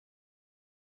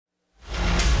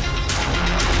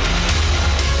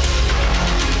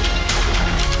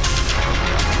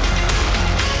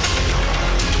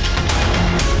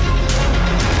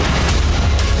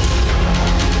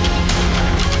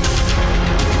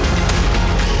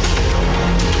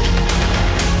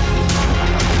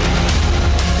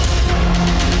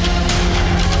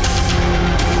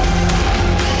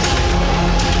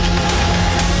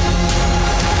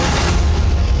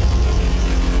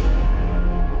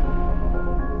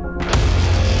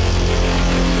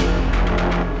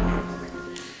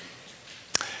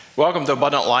Welcome to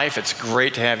Abundant Life. It's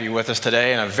great to have you with us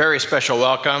today, and a very special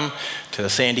welcome to the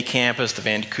Sandy campus, the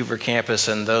Vancouver campus,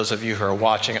 and those of you who are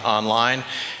watching online.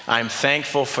 I'm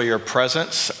thankful for your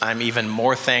presence. I'm even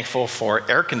more thankful for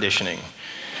air conditioning.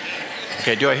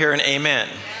 Okay, do I hear an amen?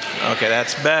 Okay,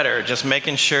 that's better. Just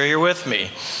making sure you're with me.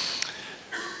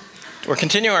 We're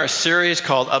continuing our series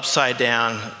called Upside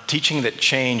Down, Teaching That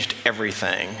Changed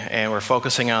Everything. And we're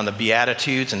focusing on the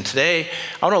Beatitudes. And today,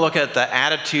 I want to look at the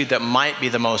attitude that might be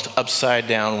the most upside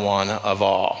down one of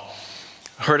all.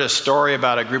 I heard a story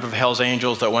about a group of Hell's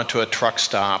Angels that went to a truck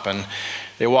stop. And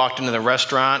they walked into the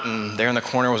restaurant, and there in the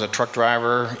corner was a truck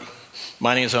driver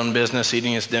minding his own business,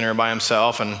 eating his dinner by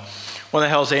himself. And one of the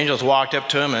Hell's Angels walked up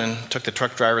to him and took the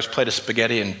truck driver's plate of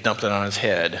spaghetti and dumped it on his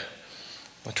head.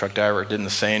 The truck driver didn't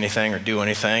say anything or do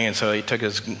anything, and so he took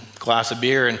his glass of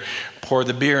beer and poured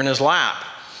the beer in his lap.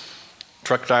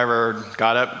 Truck driver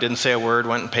got up, didn't say a word,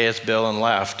 went and paid his bill and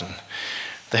left. And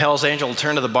the Hell's Angel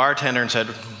turned to the bartender and said,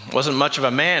 "Wasn't much of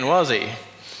a man, was he?"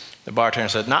 The bartender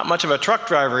said, "Not much of a truck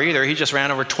driver either. He just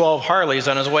ran over 12 Harleys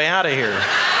on his way out of here."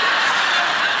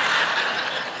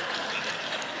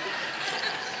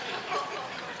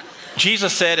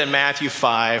 Jesus said in Matthew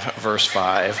 5, verse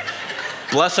 5,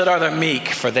 "Blessed are the meek,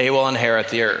 for they will inherit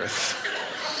the earth."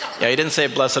 Yeah, he didn't say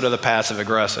blessed are the passive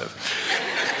aggressive.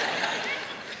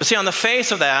 But see, on the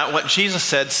face of that, what Jesus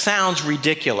said sounds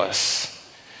ridiculous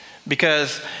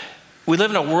because we live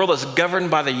in a world that's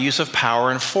governed by the use of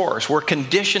power and force. We're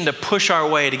conditioned to push our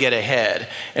way to get ahead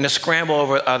and to scramble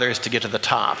over others to get to the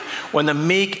top. When the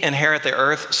meek inherit the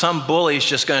earth, some bully's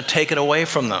just going to take it away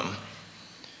from them.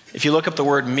 If you look up the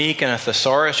word meek in a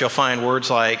thesaurus, you'll find words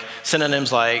like,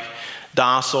 synonyms like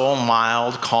docile,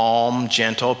 mild, calm,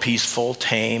 gentle, peaceful,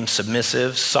 tame,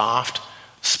 submissive, soft,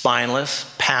 spineless,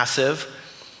 passive.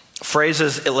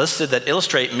 Phrases listed that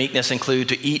illustrate meekness include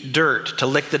to eat dirt, to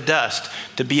lick the dust,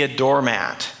 to be a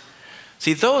doormat.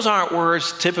 See, those aren't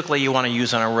words typically you want to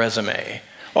use on a resume.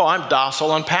 Oh, I'm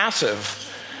docile and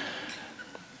passive.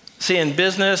 See, in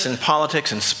business, in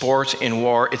politics, in sports, in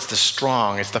war, it's the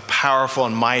strong, it's the powerful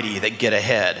and mighty that get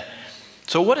ahead.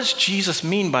 So what does Jesus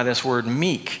mean by this word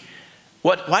meek?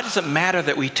 Why does it matter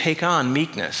that we take on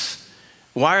meekness?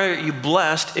 Why are you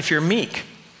blessed if you're meek?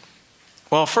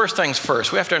 Well, first things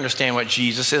first, we have to understand what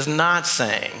Jesus is not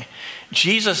saying.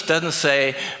 Jesus doesn't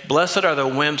say, "Blessed are the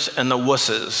wimps and the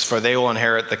wusses, for they will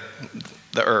inherit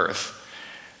the earth."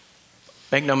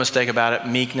 Make no mistake about it,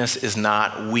 meekness is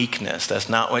not weakness. That's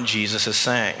not what Jesus is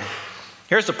saying.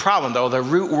 Here's the problem, though. The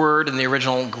root word in the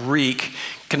original Greek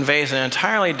conveys an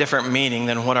entirely different meaning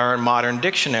than what our modern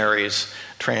dictionaries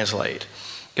translate.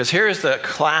 Because here's the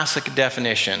classic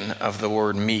definition of the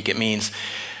word meek. It means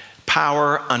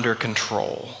power under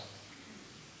control.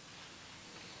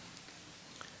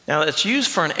 Now, it's used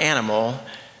for an animal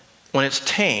when it's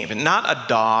tamed, not a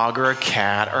dog or a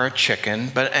cat or a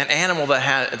chicken, but an animal that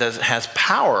has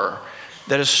power,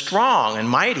 that is strong and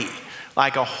mighty,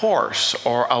 like a horse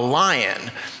or a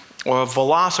lion or a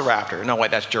velociraptor. No,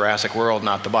 wait, that's Jurassic World,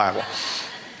 not the Bible.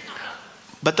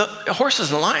 But the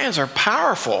horses and lions are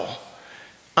powerful.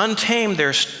 Untamed,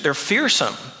 they're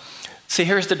fearsome. See,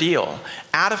 here's the deal.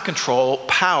 Out of control,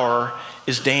 power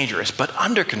is dangerous, but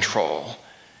under control,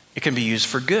 it can be used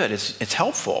for good. It's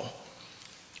helpful.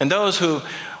 And those who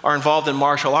are involved in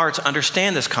martial arts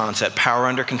understand this concept, power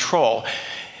under control.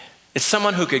 It's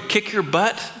someone who could kick your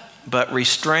butt, but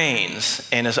restrains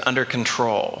and is under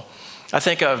control. I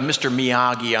think of Mr.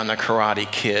 Miyagi on the Karate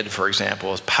Kid, for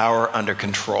example, as power under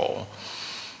control.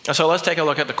 So let's take a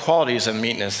look at the qualities of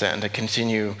meekness then to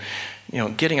continue,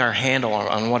 getting our handle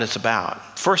on what it's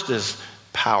about. First is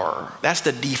power. That's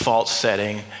the default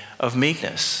setting of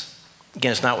meekness.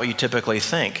 Again, it's not what you typically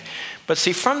think. But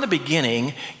see, from the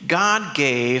beginning, God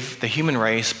gave the human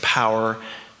race power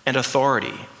and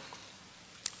authority.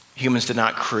 Humans did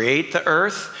not create the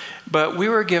earth, but we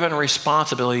were given a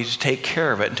responsibility to take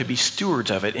care of it and to be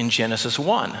stewards of it in Genesis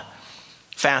 1.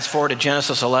 Fast forward to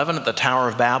Genesis 11 at the Tower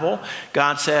of Babel.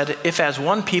 God said, "If as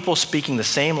one people speaking the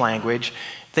same language,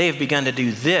 they have begun to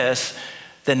do this,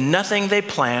 then nothing they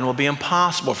plan will be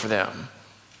impossible for them."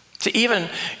 So even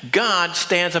God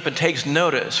stands up and takes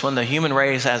notice when the human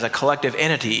race as a collective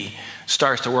entity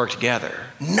starts to work together.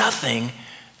 Nothing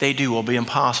they do will be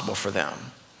impossible for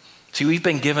them. See, we've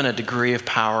been given a degree of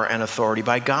power and authority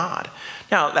by God.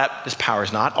 Now, this power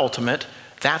is not ultimate.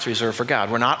 That's reserved for God.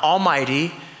 We're not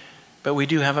almighty, but we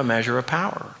do have a measure of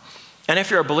power. And if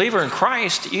you're a believer in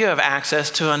Christ, you have access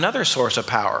to another source of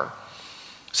power.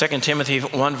 2 Timothy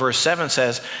 1 verse 7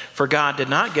 says, "For God did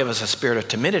not give us a spirit of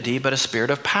timidity, but a spirit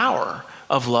of power,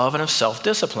 of love, and of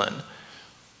self-discipline."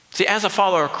 See, as a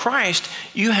follower of Christ,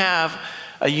 you have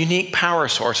a unique power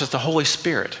source. It's the Holy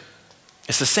Spirit.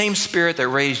 It's the same Spirit that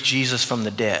raised Jesus from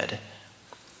the dead,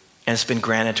 and it's been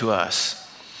granted to us.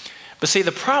 But see,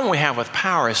 the problem we have with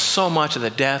power is so much of the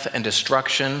death and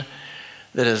destruction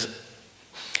that has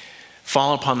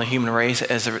fallen upon the human race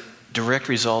as a direct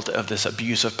result of this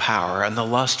abuse of power and the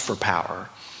lust for power.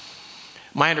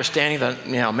 My understanding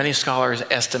that, many scholars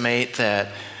estimate that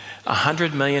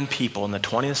 100 million people in the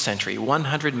 20th century,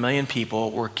 100 million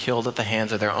people were killed at the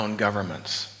hands of their own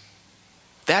governments.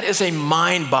 That is a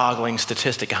mind-boggling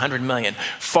statistic, 100 million,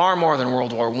 far more than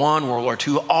World War I, World War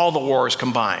II, all the wars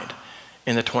combined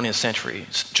in the 20th century.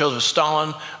 Joseph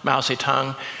Stalin, Mao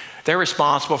Zedong, they're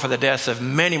responsible for the deaths of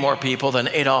many more people than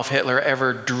Adolf Hitler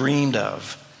ever dreamed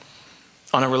of.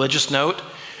 On a religious note,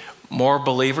 more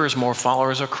believers, more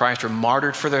followers of Christ were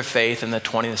martyred for their faith in the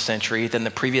 20th century than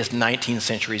the previous 19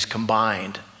 centuries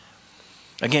combined.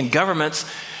 Again, governments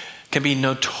can be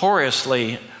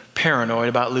notoriously paranoid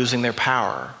about losing their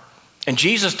power. And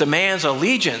Jesus demands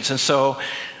allegiance, and so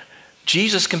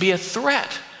Jesus can be a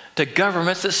threat to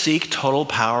governments that seek total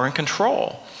power and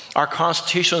control. Our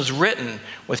Constitution is written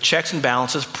with checks and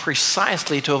balances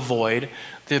precisely to avoid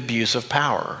the abuse of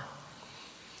power.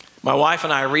 My wife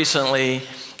and I recently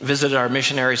visited our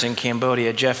missionaries in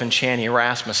Cambodia, Jeff and Channy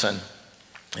Rasmussen.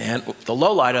 And the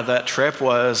lowlight of that trip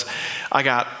was I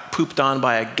got pooped on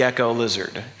by a gecko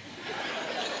lizard.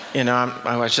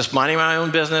 I was just minding my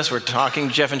own business. We're talking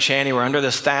to Jeff and Channy. We're under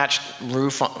this thatched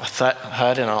roof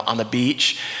hut on the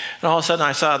beach. And all of a sudden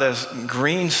I saw this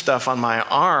green stuff on my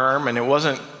arm, and it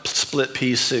wasn't split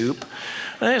pea soup.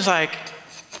 And it was like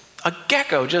a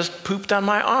gecko just pooped on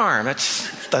my arm.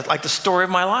 That's like the story of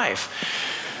my life.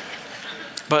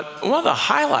 But one of the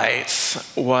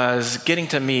highlights was getting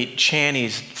to meet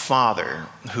Channy's father,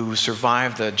 who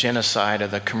survived the genocide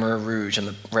of the Khmer Rouge and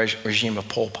the regime of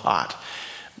Pol Pot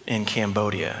in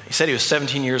Cambodia. He said he was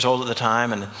 17 years old at the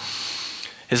time, and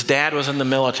his dad was in the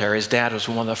military. His dad was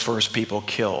one of the first people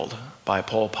killed by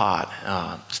Pol Pot.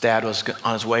 His dad was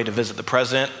on his way to visit the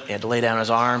president. He had to lay down his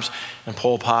arms, and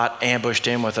Pol Pot ambushed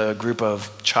him with a group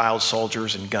of child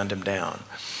soldiers and gunned him down.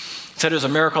 He said it was a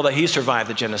miracle that he survived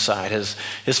the genocide.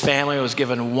 His family was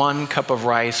given 1 cup of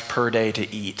rice per day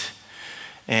to eat.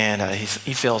 And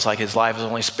he feels like his life was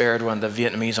only spared when the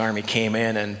Vietnamese army came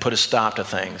in and put a stop to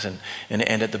things and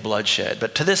ended the bloodshed.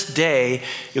 But to this day,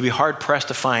 you'll be hard-pressed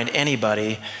to find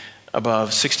anybody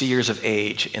above 60 years of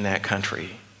age in that country.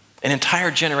 An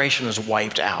entire generation was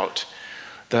wiped out.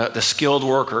 The skilled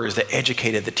workers, the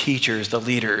educated, the teachers, the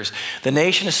leaders. The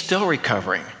nation is still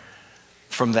recovering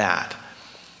from that.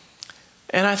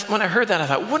 And when I heard that, I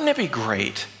thought, wouldn't it be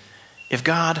great if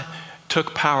God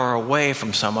took power away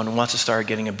from someone once it started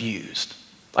getting abused?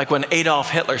 Like when Adolf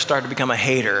Hitler started to become a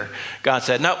hater, God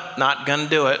said, nope, not going to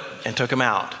do it, and took him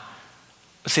out.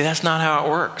 But see, that's not how it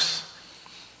works.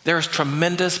 There is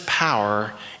tremendous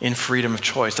power in freedom of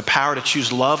choice. The power to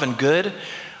choose love and good,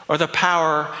 or the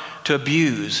power to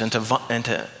abuse and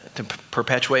to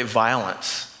perpetuate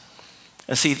violence.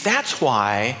 And see, that's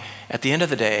why, at the end of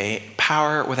the day,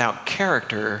 power without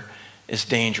character is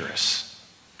dangerous.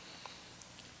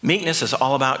 Meekness is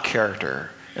all about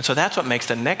character. And so that's what makes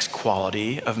the next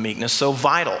quality of meekness so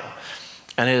vital.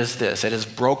 And it is this, it is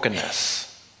brokenness.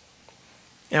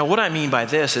 What I mean by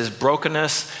this is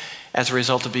brokenness as a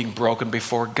result of being broken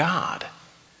before God.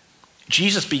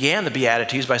 Jesus began the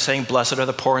Beatitudes by saying, blessed are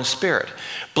the poor in spirit.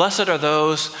 Blessed are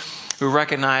those who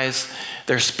recognize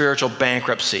their spiritual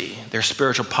bankruptcy, their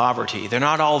spiritual poverty. They're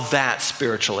not all that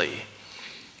spiritually.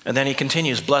 And then he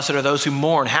continues, blessed are those who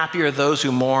mourn. Happy are those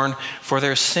who mourn for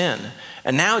their sin.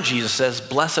 And now Jesus says,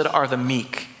 blessed are the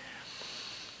meek.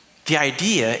 The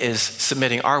idea is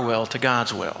submitting our will to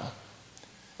God's will.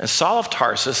 And Saul of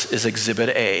Tarsus is exhibit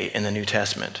A in the New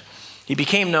Testament. He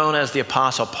became known as the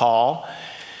Apostle Paul.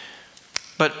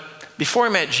 But before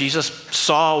he met Jesus,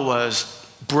 Saul was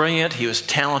brilliant, he was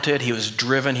talented, he was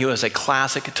driven, he was a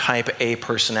classic type A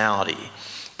personality.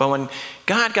 But when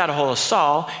God got a hold of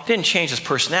Saul, he didn't change his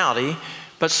personality,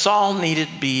 but Saul needed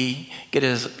to get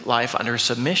his life under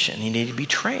submission. He needed to be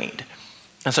trained.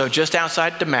 And so just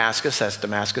outside Damascus, that's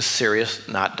Damascus, Syria,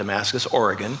 not Damascus,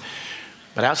 Oregon,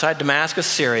 but outside Damascus,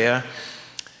 Syria,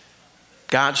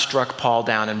 God struck Paul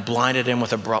down and blinded him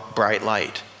with a bright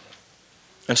light.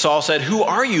 And Saul said, who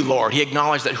are you, Lord? He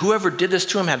acknowledged that whoever did this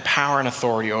to him had power and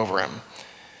authority over him.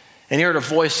 And he heard a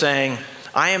voice saying,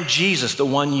 I am Jesus, the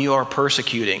one you are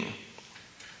persecuting.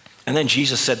 And then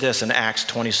Jesus said this in Acts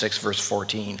 26, verse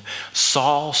 14.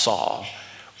 Saul, Saul,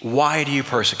 why do you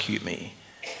persecute me?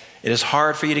 It is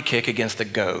hard for you to kick against the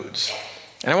goads.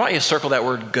 And I want you to circle that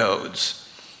word goads.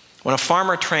 When a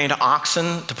farmer trained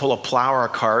oxen to pull a plow or a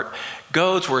cart,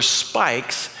 goads were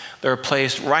spikes that were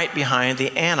placed right behind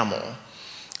the animal,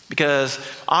 because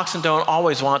oxen don't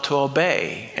always want to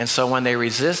obey. And so when they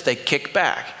resist, they kick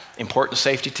back. Important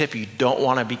safety tip, you don't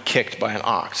want to be kicked by an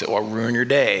ox. It will ruin your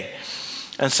day.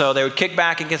 And so they would kick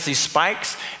back against these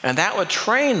spikes, and that would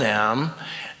train them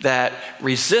that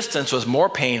resistance was more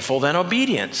painful than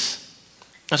obedience.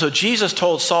 And so Jesus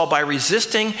told Saul, by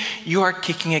resisting, you are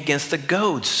kicking against the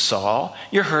goads, Saul.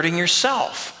 You're hurting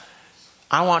yourself.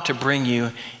 I want to bring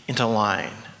you into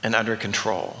line and under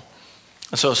control.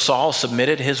 And so Saul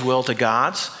submitted his will to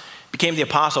God's, became the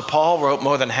Apostle Paul, wrote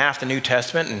more than half the New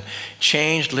Testament, and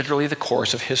changed literally the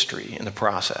course of history in the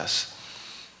process.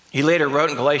 He later wrote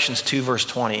in Galatians 2, verse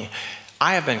 20,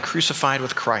 I have been crucified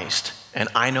with Christ, and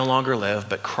I no longer live,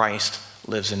 but Christ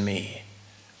lives in me.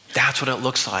 That's what it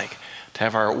looks like to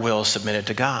have our will submitted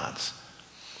to God's.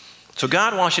 So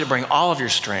God wants you to bring all of your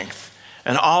strength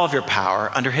and all of your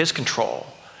power under his control.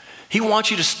 He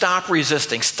wants you to stop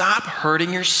resisting, stop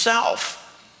hurting yourself,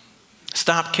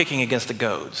 stop kicking against the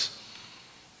goads.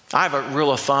 I have a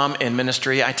rule of thumb in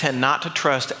ministry. I tend not to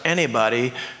trust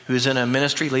anybody who's in a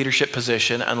ministry leadership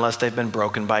position unless they've been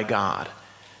broken by God.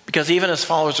 Because even as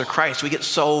followers of Christ, we get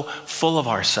so full of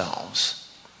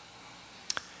ourselves.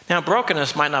 Now,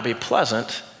 brokenness might not be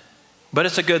pleasant, but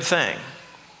it's a good thing.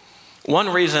 One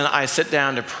reason I sit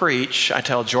down to preach, I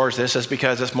tell George this, is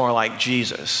because it's more like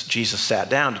Jesus. Jesus sat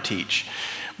down to teach.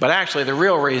 But actually, the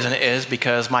real reason is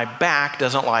because my back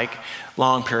doesn't like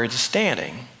long periods of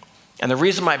standing. And the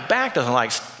reason my back doesn't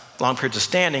like long periods of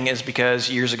standing is because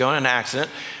years ago in an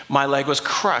accident, my leg was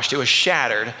crushed. It was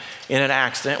shattered in an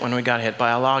accident when we got hit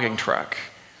by a logging truck.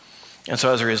 And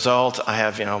so as a result, I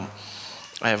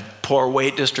have poor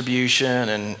weight distribution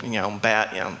and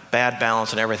bad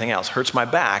balance and everything else. Hurts my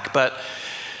back. But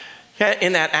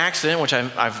in that accident, which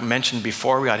I've mentioned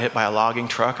before, we got hit by a logging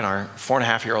truck and our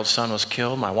 4.5-year-old son was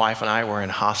killed. My wife and I were in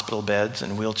hospital beds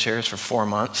and wheelchairs for 4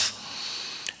 months.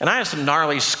 And I have some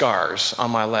gnarly scars on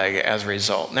my leg as a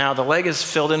result. Now, the leg is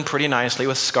filled in pretty nicely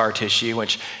with scar tissue,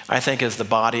 which I think is the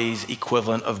body's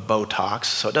equivalent of Botox.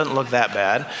 So it doesn't look that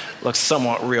bad. It looks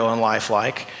somewhat real and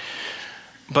lifelike.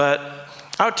 But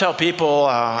I would tell people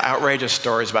outrageous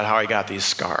stories about how I got these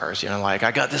scars. Like I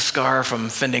got this scar from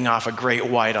fending off a great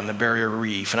white on the Barrier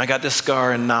Reef, and I got this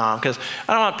scar in Nam, because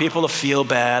I don't want people to feel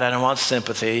bad. I don't want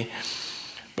sympathy.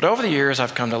 But over the years,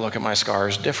 I've come to look at my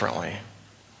scars differently.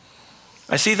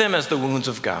 I see them as the wounds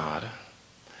of God.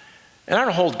 And I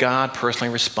don't hold God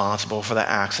personally responsible for the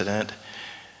accident,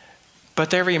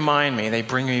 but they remind me, they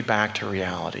bring me back to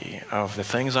reality of the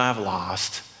things I've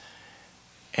lost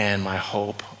and my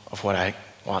hope of what I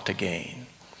want to gain.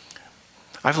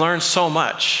 I've learned so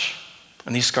much,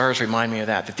 and these scars remind me of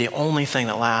that the only thing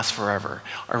that lasts forever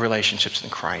are relationships in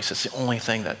Christ. It's the only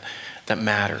thing that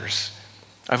matters.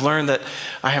 I've learned that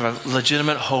I have a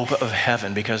legitimate hope of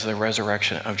heaven because of the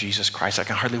resurrection of Jesus Christ. I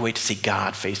can hardly wait to see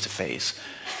God face to face,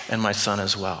 and my son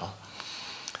as well.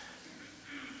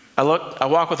 I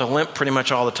walk with a limp pretty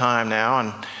much all the time now,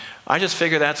 and I just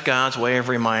figure that's God's way of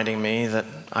reminding me that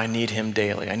I need him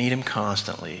daily. I need him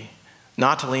constantly,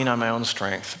 not to lean on my own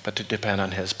strength, but to depend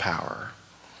on his power.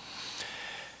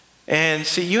 And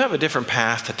see, you have a different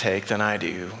path to take than I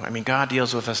do. I mean, God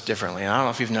deals with us differently. And I don't know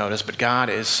if you've noticed, but God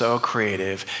is so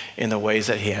creative in the ways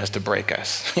that he has to break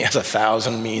us. He has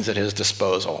 1,000 means at his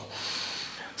disposal.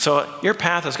 So your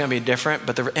path is going to be different,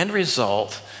 but the end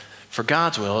result for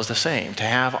God's will is the same, to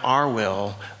have our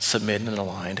will submitted and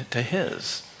aligned to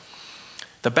his.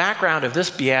 The background of this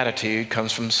beatitude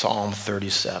comes from Psalm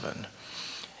 37.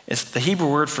 It's the Hebrew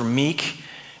word for meek,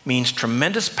 means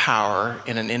tremendous power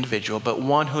in an individual, but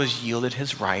one who has yielded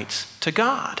his rights to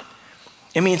God.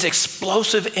 It means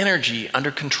explosive energy under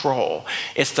control.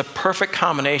 It's the perfect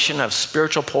combination of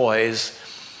spiritual poise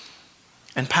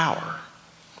and power.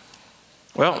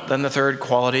 Well, then the third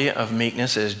quality of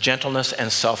meekness is gentleness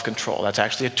and self-control. That's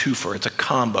actually a twofer. It's a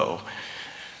combo.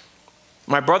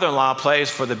 My brother-in-law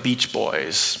plays for the Beach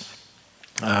Boys.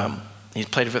 He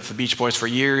played with the Beach Boys for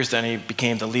years. Then he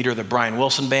became the leader of the Brian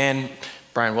Wilson Band.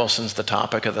 Brian Wilson's the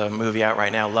topic of the movie out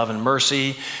right now, Love and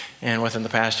Mercy. And within the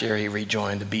past year, he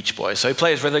rejoined the Beach Boys. So he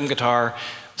plays rhythm guitar,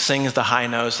 sings the high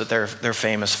notes that they're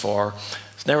famous for.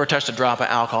 He's never touched a drop of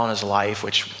alcohol in his life,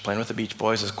 which playing with the Beach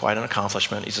Boys is quite an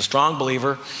accomplishment. He's a strong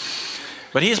believer.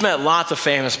 But he's met lots of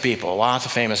famous people, lots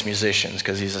of famous musicians,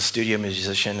 because he's a studio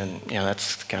musician, and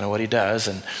that's kind of what he does.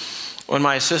 And when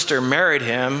my sister married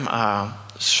him,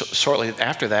 shortly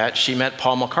after that, she met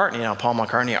Paul McCartney. Now, Paul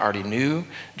McCartney already knew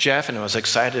Jeff and was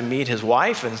excited to meet his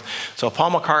wife. And so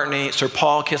Sir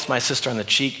Paul kissed my sister on the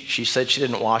cheek. She said she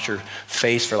didn't wash her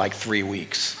face for like 3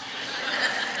 weeks.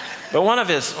 But one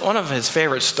of his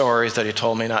favorite stories that he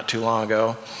told me not too long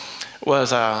ago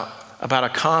was about a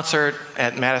concert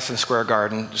at Madison Square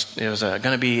Garden. It was going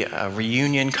to be a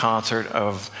reunion concert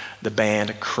of the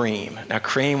band Cream. Now,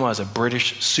 Cream was a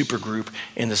British supergroup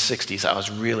in the 60s. I was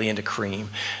really into Cream.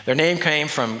 Their name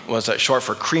was short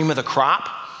for Cream of the Crop.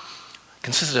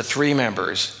 Consisted of 3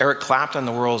 members: Eric Clapton,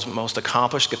 the world's most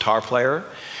accomplished guitar player;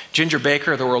 Ginger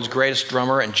Baker, the world's greatest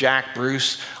drummer; and Jack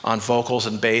Bruce on vocals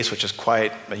and bass, which is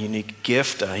quite a unique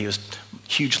gift. He was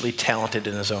hugely talented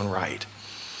in his own right.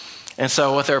 And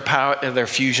so with their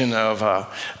fusion of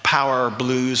power,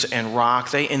 blues, and rock,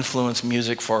 they influenced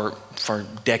music for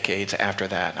decades after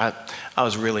that. I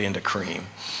was really into Cream.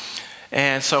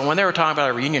 And so when they were talking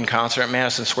about a reunion concert at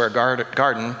Madison Square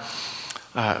Garden,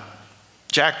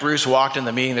 Jack Bruce walked in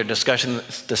the meeting. They're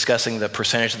discussing the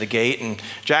percentage of the gate, and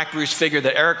Jack Bruce figured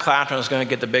that Eric Clapton was going to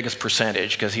get the biggest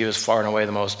percentage because he was far and away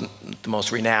the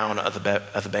most renowned of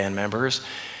the band members.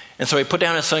 And so he put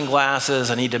down his sunglasses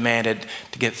and he demanded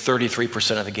to get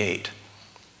 33% of the gate.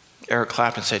 Eric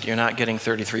Clapton said, "You're not getting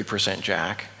 33%,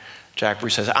 Jack." Jack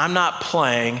Bruce says, "I'm not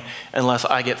playing unless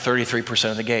I get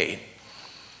 33% of the gate."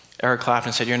 Eric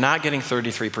Clapton said, "You're not getting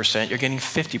 33%, you're getting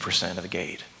 50% of the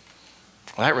gate."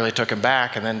 Well, that really took him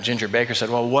back. And then Ginger Baker said,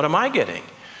 "Well, what am I getting?"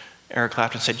 Eric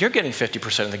Clapton said, "You're getting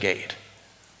 50% of the gate."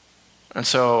 And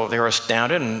so they were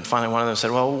astounded, and finally one of them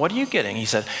said, "Well, what are you getting?" He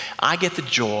said, "I get the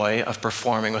joy of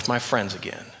performing with my friends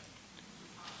again."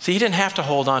 See, he didn't have to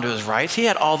hold on to his rights. He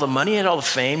had all the money, he had all the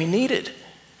fame he needed.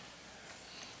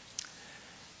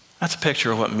 That's a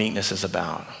picture of what meekness is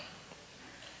about.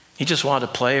 He just wanted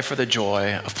to play for the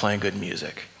joy of playing good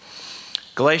music.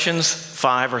 Galatians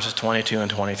 5, verses 22 and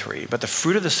 23. "But the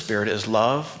fruit of the Spirit is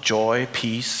love, joy,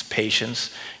 peace,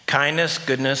 patience, kindness,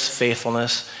 goodness,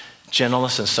 faithfulness,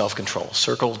 gentleness, and self-control."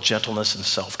 Circle gentleness and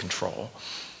self-control.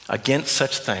 "Against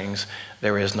such things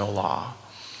there is no law."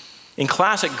 In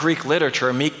classic Greek literature,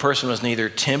 a meek person was neither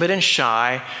timid and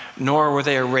shy, nor were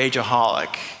they a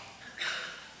rageaholic.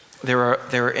 They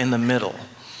were in the middle.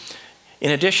 In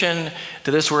addition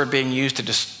to this word being used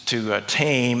to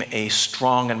tame a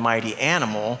strong and mighty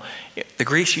animal, the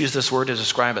Greeks used this word to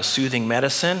describe a soothing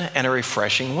medicine and a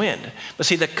refreshing wind. But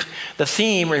see, the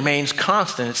theme remains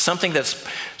constant. It's something that's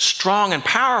strong and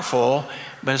powerful,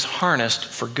 but is harnessed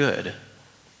for good.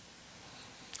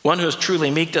 One who is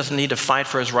truly meek doesn't need to fight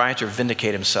for his rights or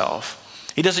vindicate himself.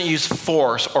 He doesn't use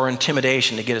force or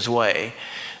intimidation to get his way.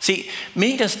 See,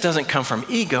 meekness doesn't come from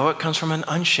ego, it comes from an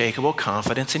unshakable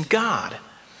confidence in God.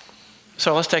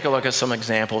 So let's take a look at some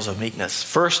examples of meekness.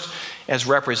 First, as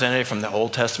represented from the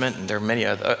Old Testament, and there are many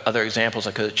other examples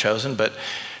I could have chosen, but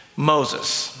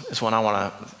Moses is one I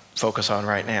want to focus on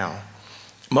right now.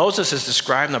 Moses is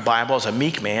described in the Bible as a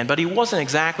meek man, but he wasn't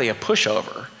exactly a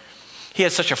pushover. He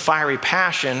had such a fiery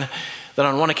passion that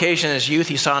on one occasion in his youth,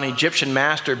 he saw an Egyptian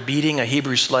master beating a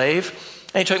Hebrew slave,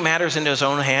 and he took matters into his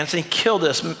own hands, and he killed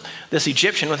this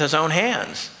Egyptian with his own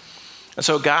hands. And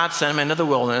so God sent him into the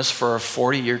wilderness for a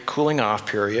 40-year cooling off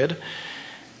period.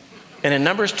 And in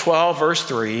Numbers 12, verse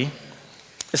 3,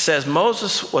 it says,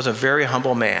 "Moses was a very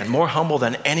humble man, more humble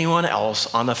than anyone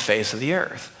else on the face of the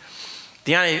earth."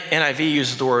 The NIV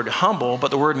uses the word humble,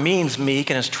 but the word means meek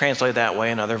and is translated that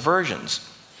way in other versions.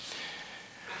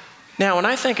 Now, when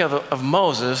I think of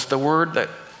Moses, the word that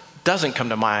doesn't come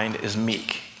to mind is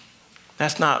meek.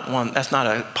 That's not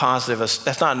a positive,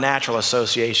 that's not a natural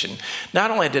association. Not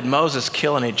only did Moses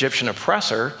kill an Egyptian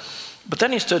oppressor, but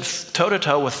then he stood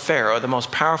toe-to-toe with Pharaoh, the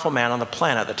most powerful man on the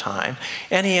planet at the time,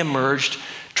 and he emerged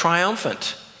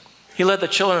triumphant. He led the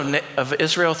children of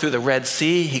Israel through the Red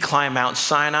Sea. He climbed Mount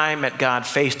Sinai, met God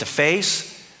face to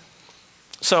face.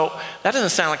 So that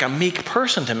doesn't sound like a meek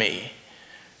person to me.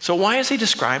 So why is he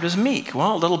described as meek?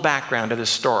 Well, a little background to this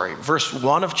story. Verse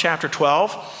 1 of chapter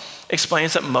 12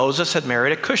 explains that Moses had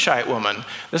married a Cushite woman.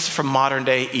 This is from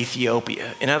modern-day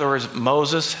Ethiopia. In other words,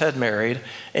 Moses had married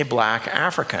a black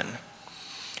African.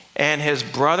 And his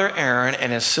brother Aaron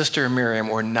and his sister Miriam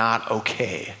were not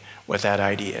okay with that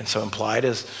idea. And so implied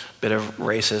is a bit of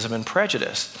racism and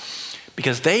prejudice,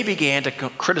 because they began to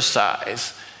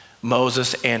criticize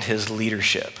Moses and his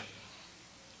leadership.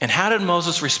 And how did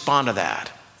Moses respond to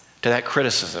that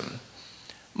criticism?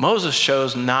 Moses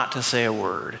chose not to say a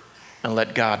word and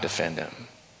let God defend him.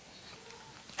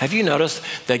 Have you noticed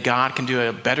that God can do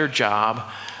a better job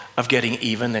of getting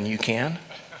even than you can?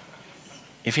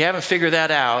 If you haven't figured that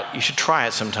out, you should try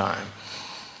it sometime.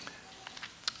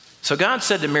 So God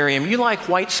said to Miriam, "You like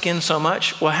white skin so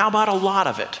much? Well, how about a lot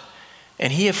of it?"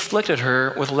 And he afflicted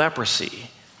her with leprosy,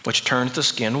 which turns the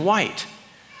skin white.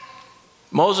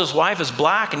 Moses' wife is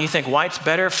black and you think white's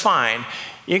better, fine.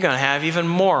 You're going to have even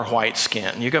more white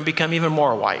skin. You're going to become even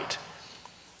more white.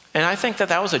 And I think that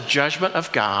that was a judgment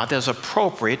of God that was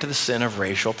appropriate to the sin of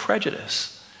racial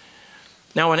prejudice.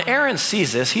 Now, when Aaron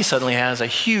sees this, he suddenly has a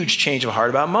huge change of heart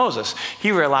about Moses.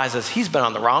 He realizes he's been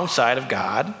on the wrong side of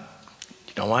God.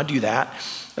 You don't want to do that.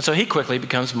 And so he quickly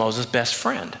becomes Moses' best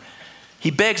friend.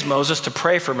 He begs Moses to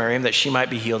pray for Miriam that she might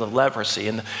be healed of leprosy.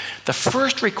 And the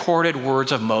first recorded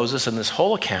words of Moses in this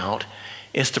whole account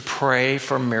is to pray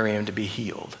for Miriam to be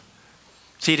healed.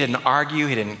 See, he didn't argue,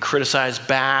 he didn't criticize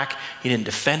back, he didn't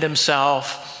defend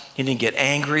himself, he didn't get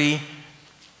angry.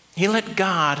 He let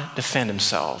God defend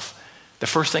himself. The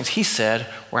first things he said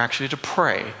were actually to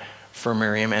pray for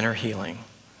Miriam and her healing.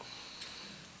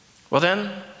 Well then,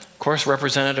 of course,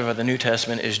 representative of the New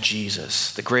Testament is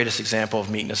Jesus, the greatest example of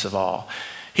meekness of all.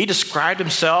 He described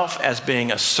himself as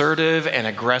being assertive and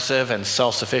aggressive and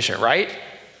self-sufficient, right?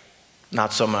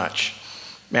 Not so much.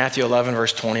 Matthew 11,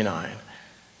 verse 29.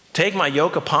 Take my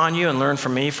yoke upon you and learn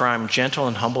from me, for I am gentle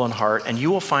and humble in heart, and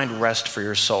you will find rest for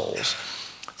your souls.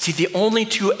 See, the only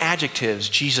two adjectives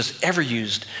Jesus ever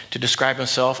used to describe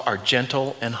himself are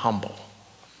gentle and humble.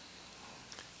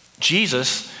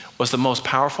 Jesus was the most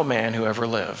powerful man who ever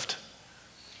lived.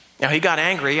 Now, he got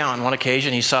angry on one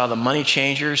occasion. He saw the money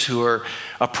changers who were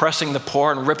oppressing the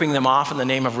poor and ripping them off in the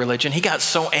name of religion. He got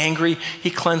so angry,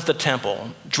 he cleansed the temple,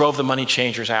 drove the money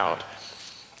changers out.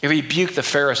 He rebuked the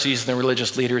Pharisees and the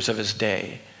religious leaders of his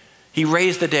day. He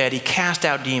raised the dead. He cast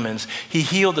out demons. He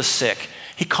healed the sick.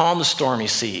 He calmed the stormy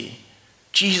sea.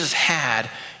 Jesus had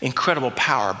incredible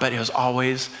power, but it was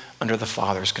always under the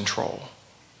Father's control.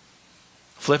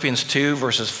 Philippians 2,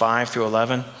 verses 5 through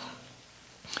 11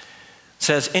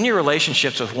 says, in your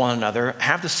relationships with one another,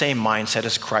 have the same mindset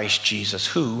as Christ Jesus,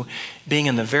 who, being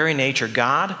in the very nature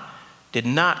God, did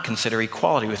not consider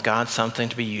equality with God something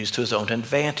to be used to his own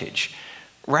advantage.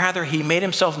 Rather, he made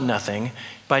himself nothing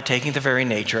by taking the very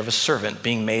nature of a servant,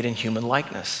 being made in human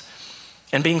likeness.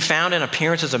 And being found in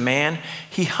appearance as a man,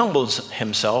 he humbles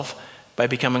himself by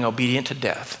becoming obedient to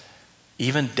death,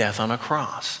 even death on a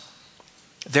cross.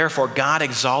 Therefore, God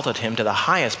exalted him to the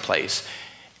highest place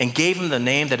and gave him the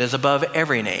name that is above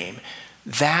every name,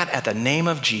 that at the name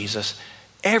of Jesus,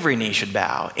 every knee should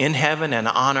bow in heaven and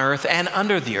on earth and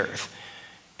under the earth,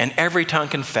 and every tongue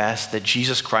confess that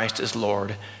Jesus Christ is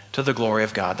Lord, to the glory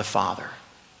of God the Father.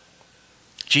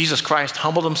 Jesus Christ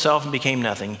humbled himself and became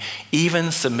nothing,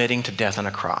 even submitting to death on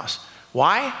a cross.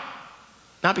 Why?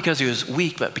 Not because he was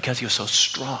weak, but because he was so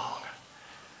strong.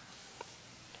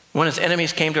 When his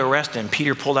enemies came to arrest him,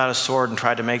 Peter pulled out a sword and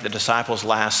tried to make the disciples'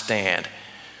 last stand.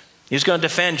 He was going to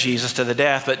defend Jesus to the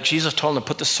death, but Jesus told him to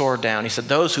put the sword down. He said,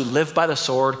 those who live by the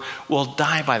sword will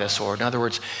die by the sword. In other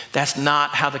words, that's not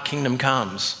how the kingdom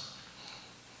comes.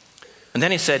 And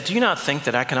then he said, do you not think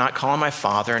that I cannot call on my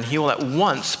Father, and he will at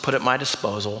once put at my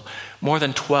disposal more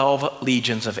than 12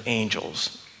 legions of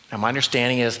angels? Now, my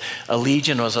understanding is a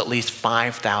legion was at least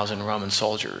 5,000 Roman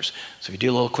soldiers. So if you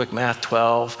do a little quick math,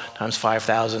 12 times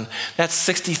 5,000, that's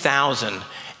 60,000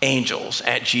 angels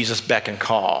at Jesus' beck and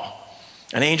call.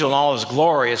 An angel in all his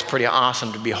glory is pretty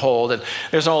awesome to behold. And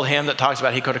there's an old hymn that talks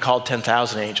about he could have called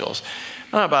 10,000 angels.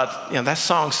 I don't know about, that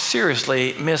song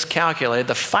seriously miscalculated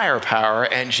the firepower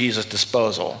at Jesus'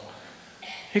 disposal.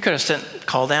 He could have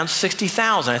called down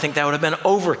 60,000. I think that would have been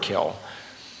overkill.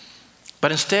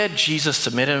 But instead, Jesus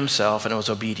submitted himself and was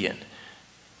obedient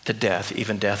to death,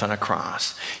 even death on a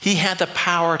cross. He had the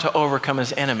power to overcome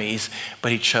his enemies,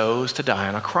 but he chose to die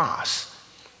on a cross.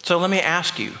 So let me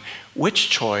ask you, which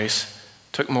choice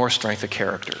took more strength of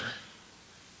character?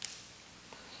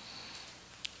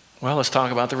 Well, let's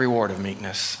talk about the reward of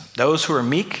meekness. Those who are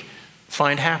meek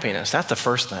find happiness. That's the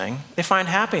first thing. They find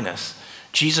happiness.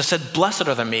 Jesus said, blessed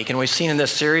are the meek. And we've seen in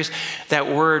this series that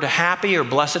word happy or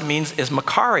blessed is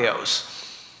makarios.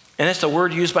 And it's the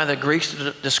word used by the Greeks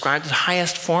to describe the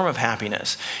highest form of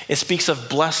happiness. It speaks of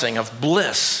blessing, of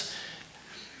bliss.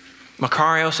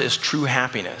 Makarios is true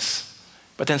happiness.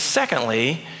 But then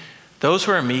secondly, those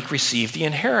who are meek receive the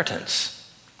inheritance.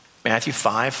 Matthew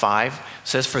 5:5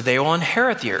 says, for they will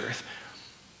inherit the earth.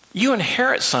 You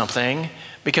inherit something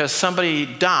because somebody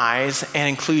dies and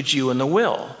includes you in the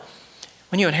will.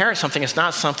 When you inherit something, it's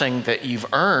not something that you've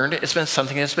earned. It's been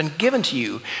something that's been given to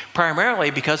you, primarily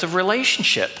because of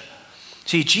relationship.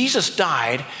 See, Jesus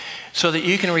died so that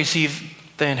you can receive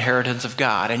the inheritance of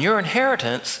God. And your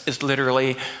inheritance is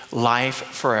literally life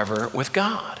forever with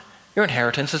God. Your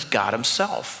inheritance is God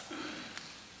himself.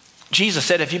 Jesus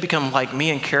said, if you become like me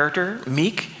in character,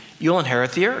 meek, you'll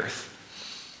inherit the earth.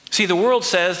 See, the world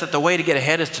says that the way to get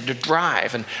ahead is to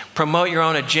drive and promote your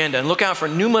own agenda and look out for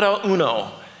numero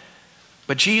uno.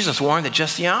 But Jesus warned that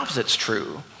just the opposite's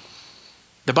true.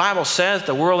 The Bible says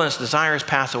the world and its desires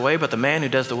pass away, but the man who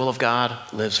does the will of God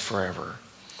lives forever.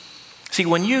 See,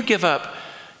 when you give up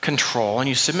control and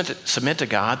you submit to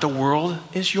God, the world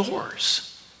is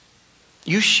yours.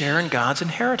 You share in God's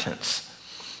inheritance.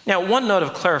 Now, one note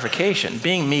of clarification,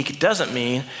 being meek doesn't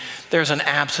mean there's an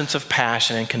absence of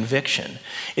passion and conviction.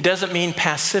 It doesn't mean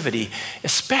passivity,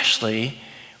 especially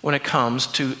when it comes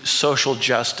to social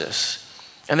justice.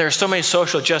 And there are so many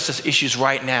social justice issues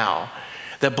right now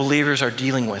that believers are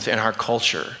dealing with in our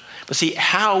culture. But see,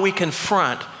 how we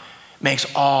confront makes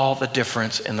all the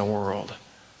difference in the world.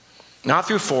 Not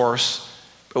through force,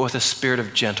 but with a spirit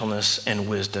of gentleness and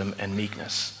wisdom and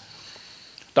meekness.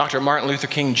 Dr. Martin Luther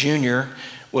King Jr.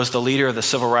 was the leader of the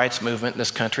civil rights movement in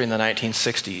this country in the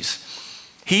 1960s.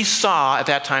 He saw at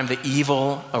that time the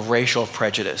evil of racial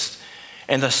prejudice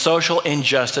and the social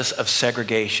injustice of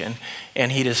segregation,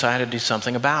 and he decided to do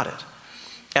something about it.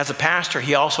 As a pastor,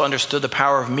 he also understood the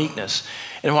power of meekness,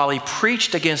 and while he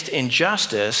preached against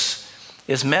injustice,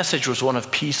 his message was one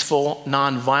of peaceful,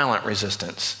 nonviolent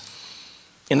resistance.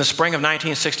 In the spring of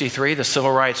 1963, the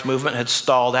civil rights movement had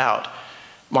stalled out.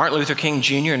 Martin Luther King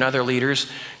Jr. and other leaders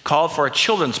called for a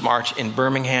children's march in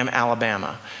Birmingham,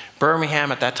 Alabama.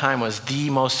 Birmingham at that time was the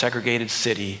most segregated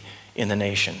city in the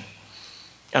nation.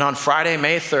 And on Friday,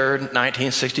 May 3rd,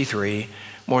 1963,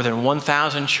 more than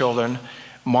 1,000 children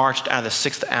marched out of the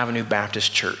 6th Avenue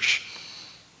Baptist Church.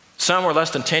 Some were less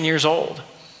than 10 years old.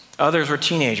 Others were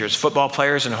teenagers, football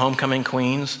players, and homecoming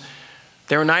queens.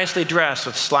 They were nicely dressed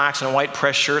with slacks and white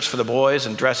press shirts for the boys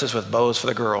and dresses with bows for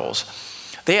the girls.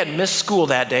 They had missed school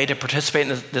that day to participate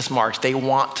in this march. They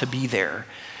want to be there.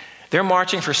 They're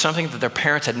marching for something that their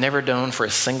parents had never done for a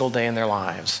single day in their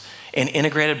lives. In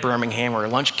integrated Birmingham, where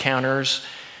lunch counters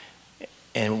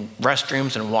and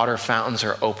restrooms and water fountains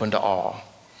are open to all.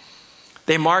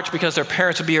 They marched because their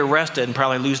parents would be arrested and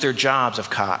probably lose their jobs if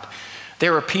caught. They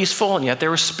were peaceful and yet they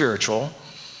were spiritual.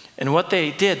 And what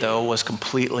they did, though, was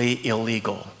completely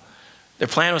illegal. Their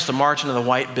plan was to march into the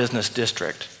white business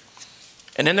district.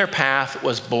 And in their path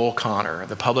was Bull Connor,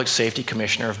 the public safety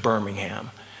commissioner of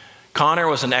Birmingham. Connor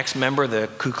was an ex-member of the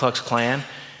Ku Klux Klan.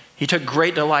 He took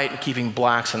great delight in keeping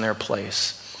blacks in their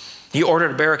place. He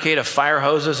ordered a barricade of fire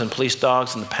hoses and police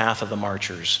dogs in the path of the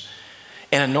marchers.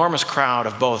 An enormous crowd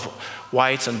of both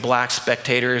whites and black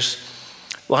spectators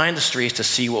lined the streets to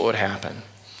see what would happen.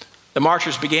 The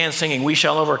marchers began singing, "We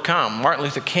Shall Overcome." Martin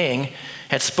Luther King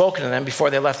had spoken to them before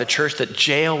they left the church that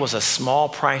jail was a small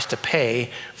price to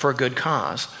pay for a good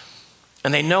cause.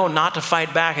 And they know not to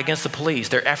fight back against the police.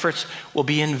 Their efforts will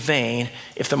be in vain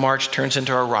if the march turns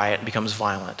into a riot and becomes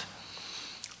violent.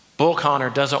 Bull Connor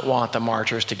doesn't want the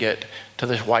marchers to get to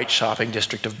the white shopping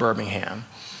district of Birmingham.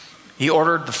 He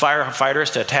ordered the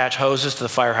firefighters to attach hoses to the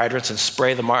fire hydrants and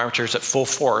spray the marchers at full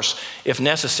force if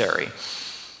necessary.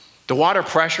 The water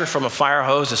pressure from a fire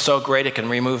hose is so great it can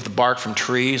remove the bark from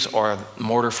trees or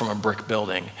mortar from a brick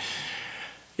building.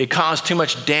 It caused too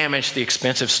much damage to the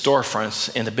expensive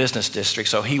storefronts in the business district,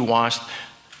 so he wants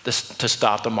to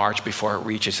stop the march before it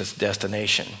reaches its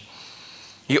destination.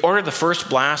 He ordered the first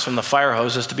blast from the fire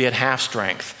hoses to be at half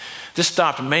strength. This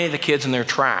stopped many of the kids in their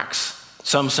tracks.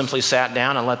 Some simply sat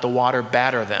down and let the water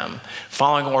batter them,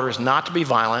 following orders not to be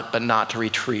violent, but not to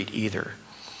retreat either.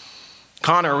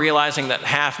 Connor, realizing that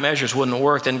half measures wouldn't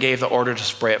work, then gave the order to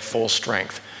spray at full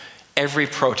strength. Every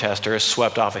protester is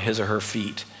swept off of his or her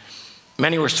feet.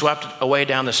 Many were swept away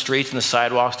down the streets and the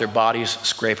sidewalks, their bodies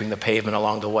scraping the pavement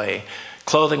along the way.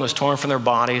 Clothing was torn from their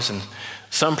bodies, and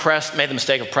some made the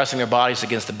mistake of pressing their bodies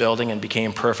against the building and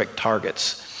became perfect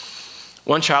targets.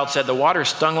 One child said, "The water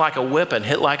stung like a whip and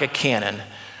hit like a cannon.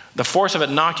 The force of it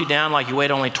knocked you down like you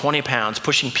weighed only 20 pounds,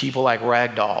 pushing people like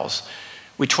rag dolls.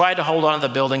 We tried to hold on to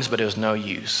the buildings, but it was no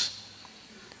use."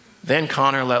 Then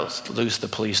Connor let loose the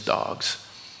police dogs.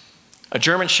 A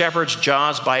German shepherd's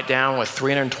jaws bite down with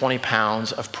 320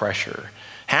 pounds of pressure,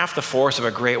 half the force of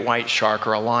a great white shark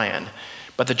or a lion.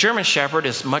 But the German shepherd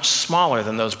is much smaller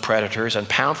than those predators, and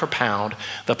pound for pound,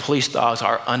 the police dogs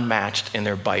are unmatched in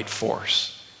their bite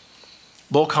force.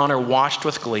 Bull Connor watched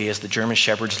with glee as the German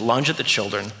shepherds lunged at the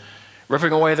children,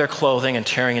 ripping away their clothing and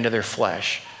tearing into their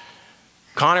flesh.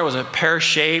 Connor was a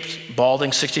pear-shaped,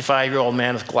 balding 65-year-old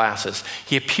man with glasses.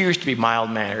 He appears to be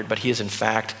mild-mannered, but he is in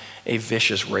fact a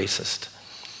vicious racist.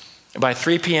 And by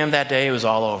 3 p.m. that day, it was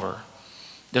all over.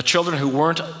 The children who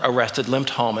weren't arrested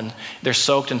limped home, and they're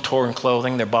soaked in torn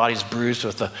clothing, their bodies bruised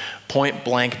with the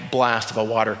point-blank blast of a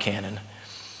water cannon.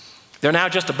 They're now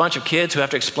just a bunch of kids who have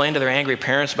to explain to their angry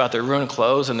parents about their ruined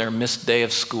clothes and their missed day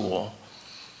of school.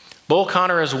 Bull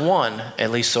Connor has won, at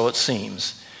least so it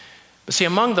seems. See,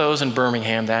 among those in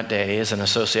Birmingham that day is an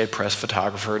Associated Press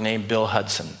photographer named Bill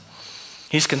Hudson.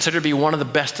 He's considered to be one of the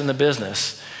best in the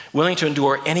business, willing to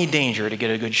endure any danger to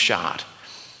get a good shot.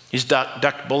 He's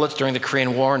ducked bullets during the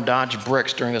Korean War and dodged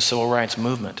bricks during the Civil Rights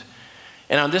Movement.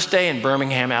 And on this day in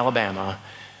Birmingham, Alabama,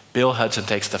 Bill Hudson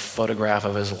takes the photograph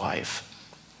of his life.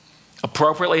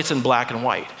 Appropriately, it's in black and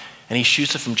white, and he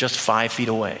shoots it from just 5 feet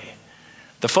away.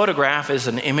 The photograph is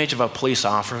an image of a police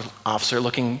officer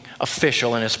looking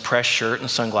official in his pressed shirt and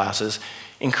sunglasses,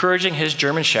 encouraging his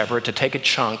German Shepherd to take a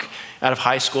chunk out of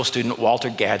high school student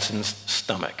Walter Gadsden's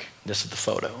stomach. This is the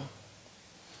photo.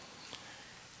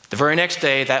 The very next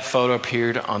day, that photo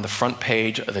appeared on the front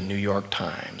page of the New York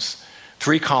Times,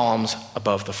 3 columns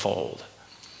above the fold.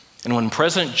 And when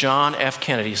President John F.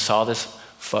 Kennedy saw this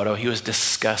photo, he was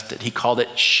disgusted. He called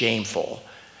it shameful.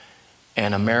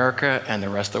 And America and the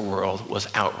rest of the world was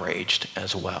outraged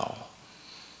as well.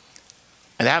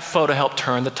 And that photo helped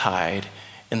turn the tide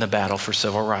in the battle for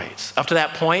civil rights. Up to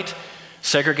that point,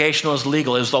 segregation was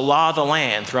legal. It was the law of the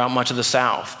land throughout much of the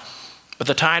South. But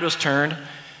the tide was turned,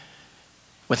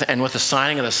 with the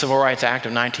signing of the Civil Rights Act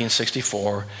of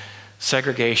 1964,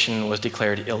 segregation was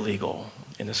declared illegal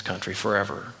in this country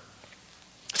forever.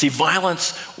 See,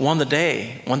 violence won the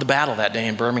battle that day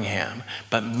in Birmingham,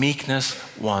 but meekness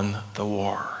won the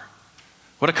war.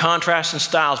 What a contrast in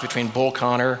styles between Bull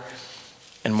Connor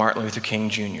and Martin Luther King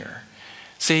Jr.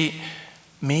 See,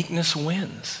 meekness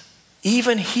wins,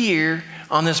 even here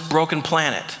on this broken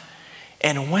planet.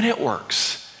 And when it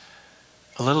works,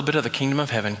 a little bit of the kingdom of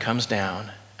heaven comes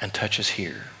down and touches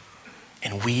here.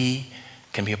 And we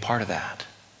can be a part of that.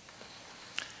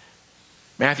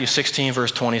 Matthew 16,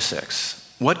 verse 26.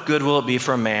 What good will it be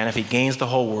for a man if he gains the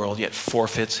whole world yet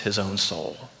forfeits his own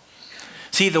soul?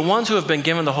 See, the ones who have been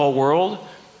given the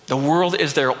world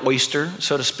is their oyster,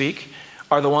 so to speak,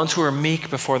 are the ones who are meek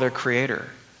before their Creator.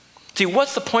 See,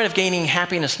 what's the point of gaining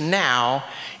happiness now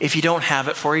if you don't have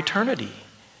it for eternity?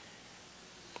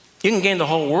 You can gain the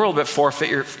whole world but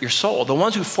forfeit your soul. The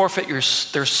ones who forfeit their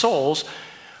souls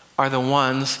are the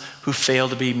ones who fail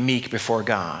to be meek before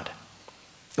God.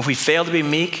 If we fail to be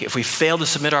meek, if we fail to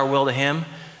submit our will to Him,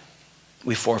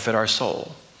 we forfeit our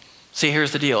soul. See,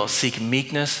 here's the deal. Seek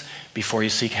meekness before you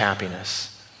seek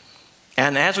happiness.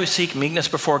 And as we seek meekness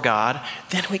before God,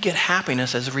 then we get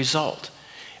happiness as a result.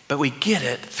 But we get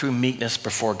it through meekness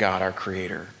before God, our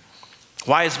Creator.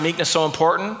 Why is meekness so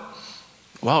important?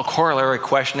 Well, a corollary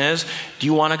question is, do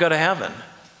you want to go to heaven?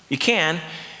 You can,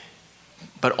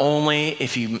 but only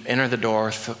if you enter the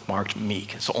door marked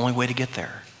meek. It's the only way to get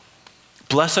there.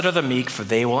 Blessed are the meek, for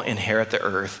they will inherit the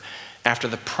earth after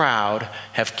the proud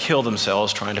have killed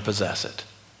themselves trying to possess it.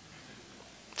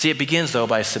 See, it begins, though,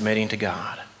 by submitting to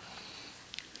God.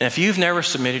 And if you've never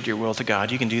submitted your will to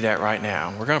God, you can do that right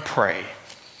now. We're going to pray.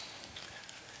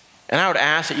 And I would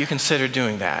ask that you consider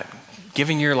doing that,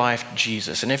 giving your life to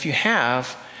Jesus. And if you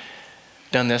have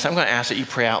done this, I'm going to ask that you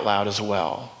pray out loud as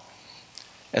well,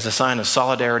 as a sign of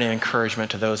solidarity and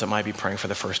encouragement to those that might be praying for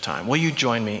the first time. Will you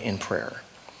join me in prayer?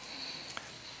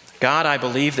 God, I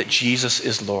believe that Jesus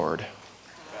is Lord,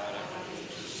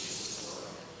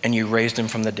 and you raised him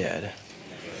from the dead.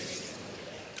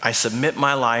 I submit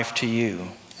my life to you.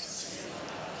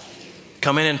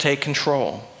 Come in and take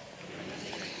control.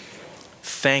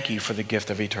 Thank you for the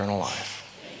gift of eternal life.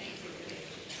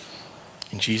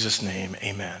 In Jesus' name,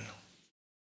 amen.